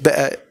 it's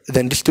better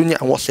than this dunya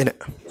and what's in it.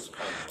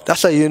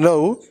 That's how you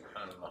know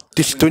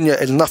this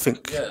dunya is nothing.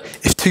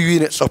 If 2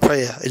 units of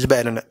prayer is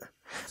better than it.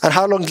 And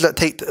how long does that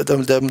take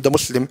the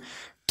Muslim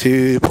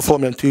to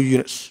perform them 2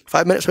 units?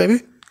 5 minutes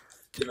maybe?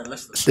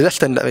 Less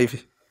than that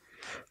maybe.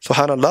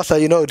 Subhanallah, so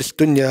you know this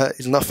dunya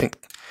is nothing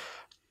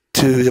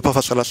to the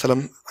Prophet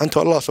ﷺ and to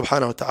Allah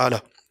subhanahu wa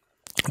ta'ala.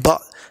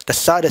 But the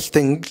saddest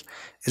thing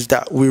is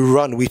that we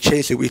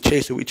chase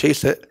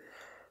it,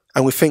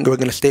 and we think we're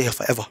going to stay here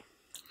forever.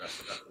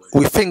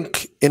 We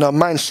think in our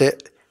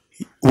mindset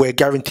we're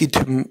guaranteed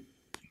to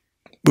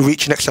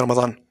reach next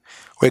Ramadan.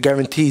 We're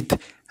guaranteed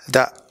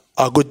that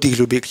our good deeds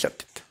will be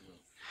accepted.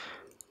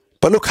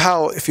 But look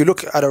how, if you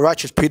look at the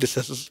righteous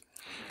predecessors,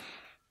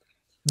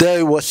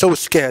 they were so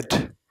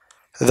scared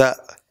that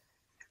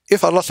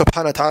if Allah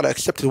subhanahu wa ta'ala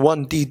accepted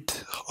 1 deed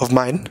of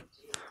mine,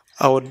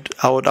 I would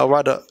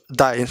rather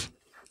die.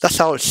 That's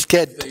how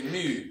scared.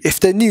 If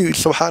they knew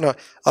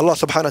Allah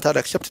subhanahu wa ta'ala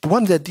accepted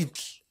 1 of their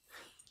deeds,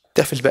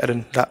 death is better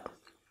than that.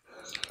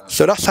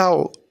 So that's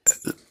how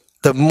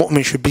the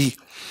mu'min should be.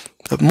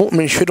 The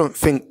mu'min shouldn't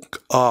think,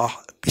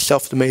 be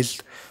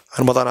self-amazed,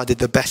 and Ramadan I did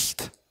the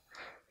best.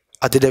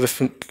 I did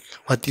everything.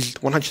 My deeds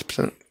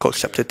 100% got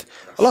accepted.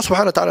 Allah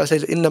subhanahu wa ta'ala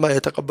says, إِنَّمَا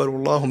يَتَقَبَّلُ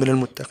اللَّهُ مِنَ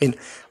الْمُتَّقِينَ.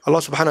 Allah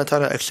subhanahu wa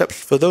ta'ala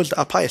accepts for those that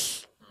are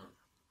pious.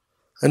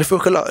 And if we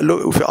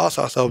ask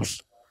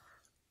ourselves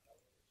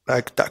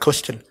like that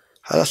question,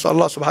 how does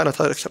Allah subhanahu wa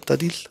ta'ala accept our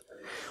deeds?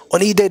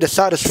 On Eid day, the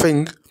saddest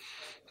thing,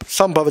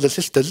 some brothers and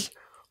sisters,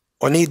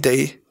 on Eid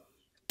day,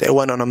 they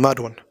went on a mad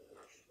one.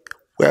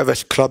 Wherever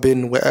it's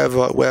clubbing,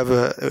 wherever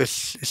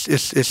it's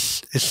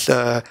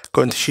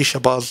going to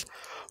shisha bars,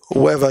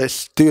 wherever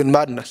it's doing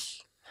madness.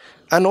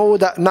 And all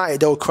that night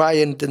they were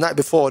crying, the night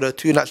before, the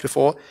 2 nights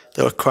before,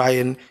 they were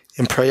crying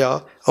in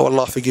prayer, "Oh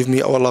Allah forgive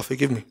me, oh Allah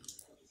forgive me."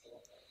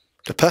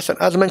 The person,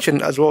 as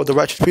mentioned as well, the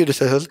righteous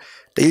predecessors,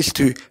 they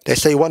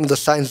say one of the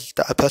signs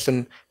that a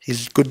person,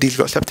 his good deeds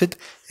got accepted,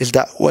 is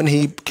that when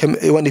he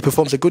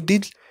performs a good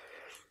deed,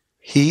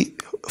 he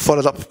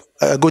follows up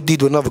a good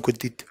deed with another good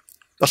deed.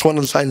 That's one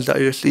of the signs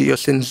that you see your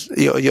sins,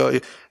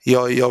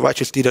 your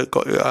righteous deed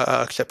got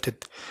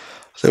accepted.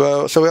 So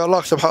we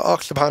ask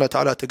subhanahu wa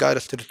ta'ala to guide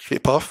us to the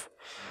straight path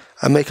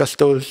and make us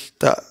those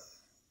that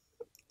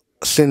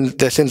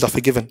their sins are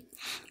forgiven.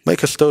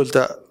 Make us those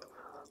that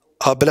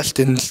are blessed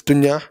in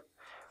dunya,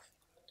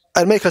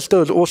 and make us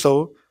those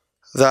also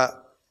that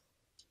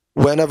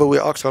whenever we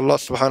ask Allah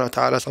subhanahu wa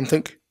ta'ala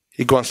something,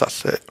 He grants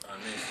us it.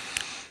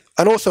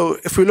 And also,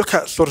 if we look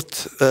at Surah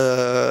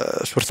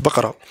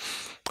Baqarah,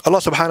 Allah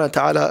subhanahu wa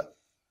ta'ala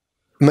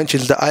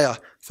mentions the ayah,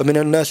 فَمِنَ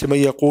النَّاسِ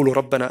مَنْ يَقُولُ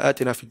رَبَّنَا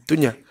آتِنَا فِي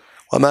الدُّنْيَا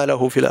وما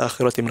له في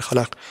الآخرة من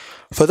خلاق.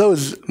 For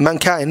those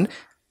mankind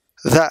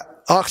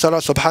that ask Allah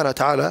subhanahu wa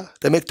ta'ala,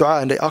 they make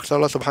dua and they ask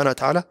Allah subhanahu wa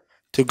ta'ala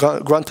to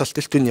grant us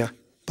this dunya,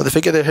 but they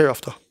forget their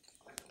hereafter.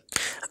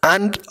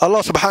 And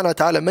Allah subhanahu wa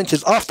ta'ala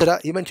mentions after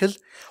that, He mentions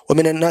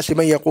وَمِنَ النَّاسِ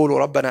مَنْ يَقُولُ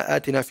رَبَّنَا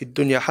آتِنَا فِي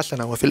الدُّنْيَا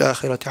حَسَنَةً وَفِي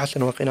الْآخِرَةِ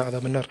حَسَنَةً وَقِنَا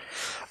عَذَابَ النَّارِ.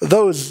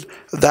 Those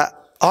that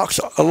ask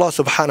Allah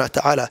subhanahu wa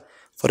ta'ala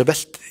for the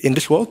best in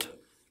this world,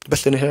 the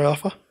best in the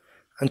hereafter,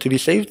 and to be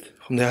saved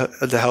from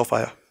the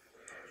hellfire.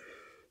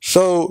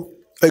 So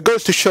it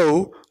goes to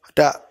show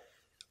that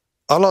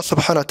Allah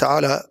subhanahu wa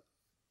ta'ala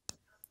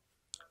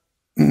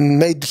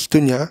made this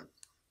dunya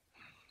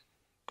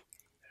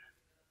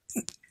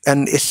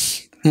and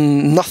it's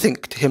nothing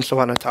to Him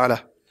subhanahu wa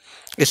ta'ala.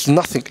 It's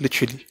nothing,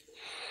 literally.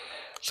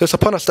 So it's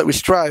upon us that we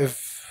strive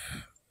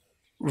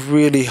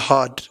really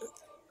hard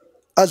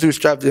as we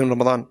strive during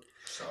Ramadan.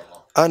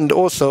 And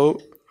also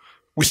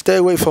we stay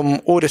away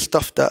from all this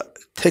stuff that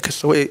takes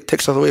us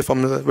away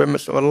from the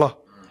remembrance of Allah.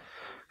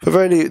 For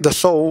verily the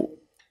soul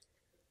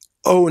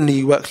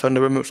only works on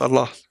the remembrance of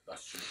Allah.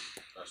 That's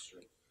true.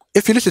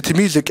 If you listen to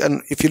music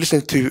and if you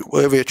listen to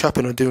whatever you're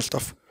trapping or doing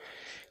stuff,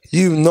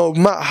 you no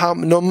matter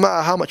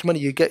how much money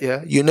you get,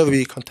 you'll never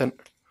be content.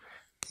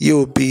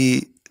 You'll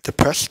be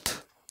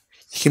depressed.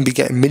 You can be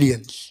getting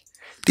millions.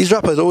 These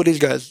rappers, all these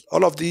guys,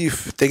 all of the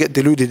youth, they get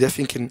deluded. They're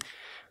thinking,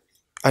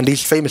 and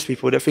these famous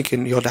people, they're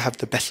thinking, they have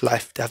the best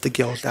life. They have the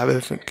girls. They have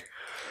everything.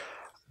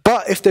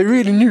 But if they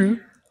really knew,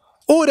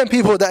 all them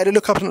people that they're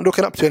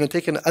looking up to and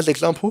taking as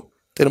example,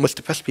 they're the most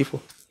depressed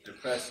people.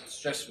 Depressed,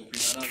 stressful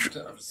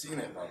people. I've seen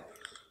it, man.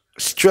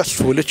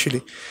 Stressful,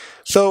 literally.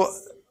 So,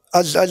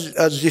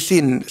 as you've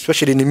seen,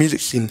 especially in the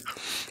music scene,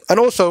 and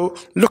also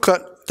look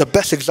at the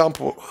best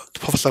example, the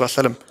Prophet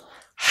ﷺ,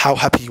 how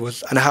happy he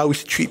was, and how he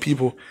used to treat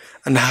people,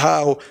 and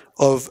how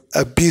of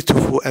a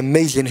beautiful,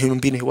 amazing human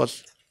being he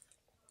was.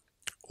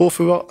 All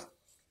throughout,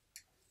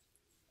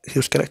 he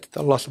was connected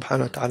to Allah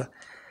subhanahu wa ta'ala.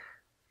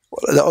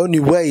 The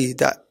only way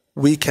that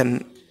we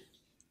can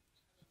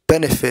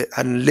benefit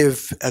and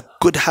live a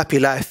good, happy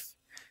life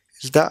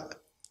is that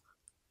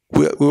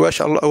we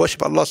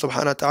worship Allah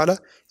subhanahu wa ta'ala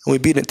and we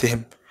obedient to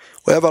Him.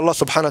 Whatever Allah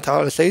subhanahu wa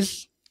ta'ala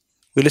says,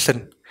 we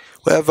listen.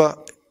 Whatever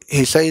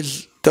He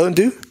says don't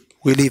do,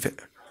 we leave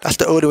it. That's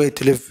the only way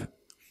to live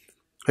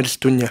in this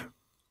dunya.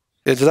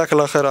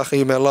 Jazakallah khair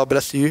akhi, may Allah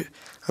bless you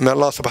and may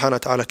Allah subhanahu wa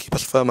ta'ala keep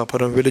us firm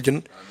upon our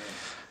religion.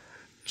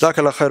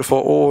 Jazakallah khair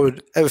for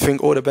everything,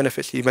 all the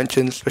benefits you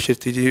mentioned, especially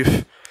to the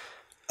youth.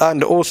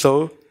 And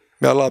also,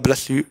 may Allah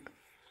bless you.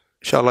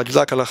 Inshallah,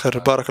 Jazakallah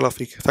khair, barakallah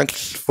feek. Thank you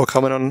for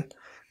coming on.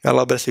 May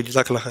Allah bless you,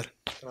 Jazakallah khair.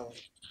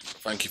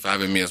 Thank you for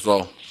having me as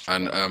well.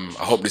 And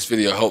I hope this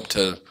video helped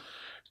to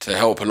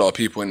help a lot of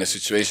people in the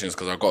situations,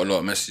 because I got a lot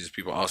of messages,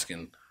 people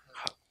asking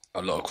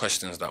a lot of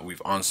questions that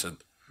we've answered.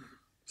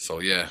 So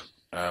yeah,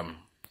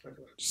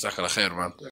 Jazakallah khair, man.